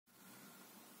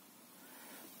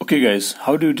Okay guys,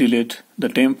 how do you delete the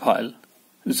temp file?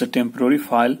 It's a temporary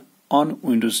file on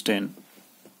Windows 10.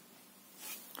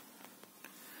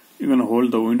 You're going to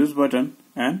hold the Windows button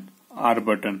and R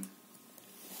button.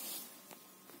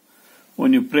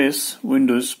 When you press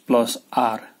Windows plus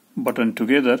R button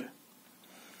together,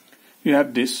 you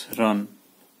have this run.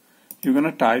 You're going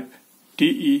to type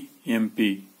temp,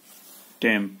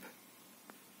 temp.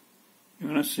 You're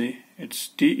going to see it's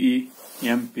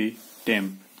temp,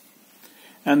 temp.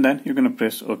 And then you're going to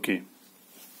press OK.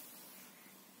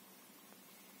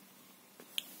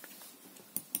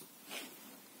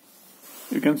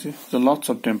 You can see there are lots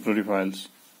of temporary files.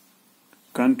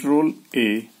 Control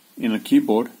A in a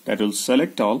keyboard, that will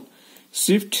select all.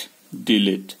 Shift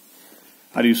delete.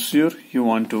 Are you sure you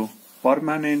want to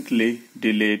permanently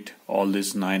delete all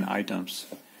these 9 items?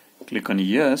 Click on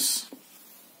yes.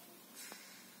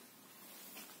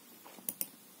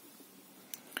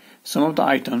 Some of the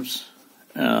items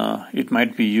it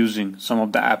might be using, some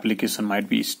of the application might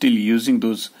be still using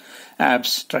those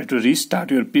apps. Try to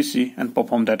restart your PC and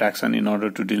perform that action in order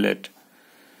to delete.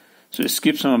 So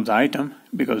skip some of the item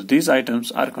because these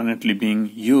items are currently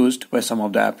being used by some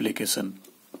of the application.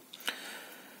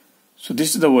 So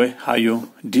this is the way how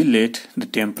you delete the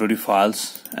temporary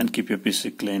files and keep your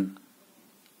PC clean.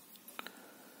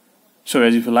 So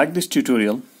guys, if you like this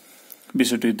tutorial, be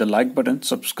sure to hit the like button,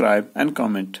 subscribe and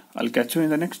comment. I'll catch you in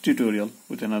the next tutorial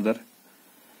with another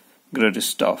great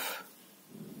stuff.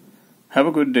 Have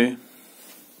a good day.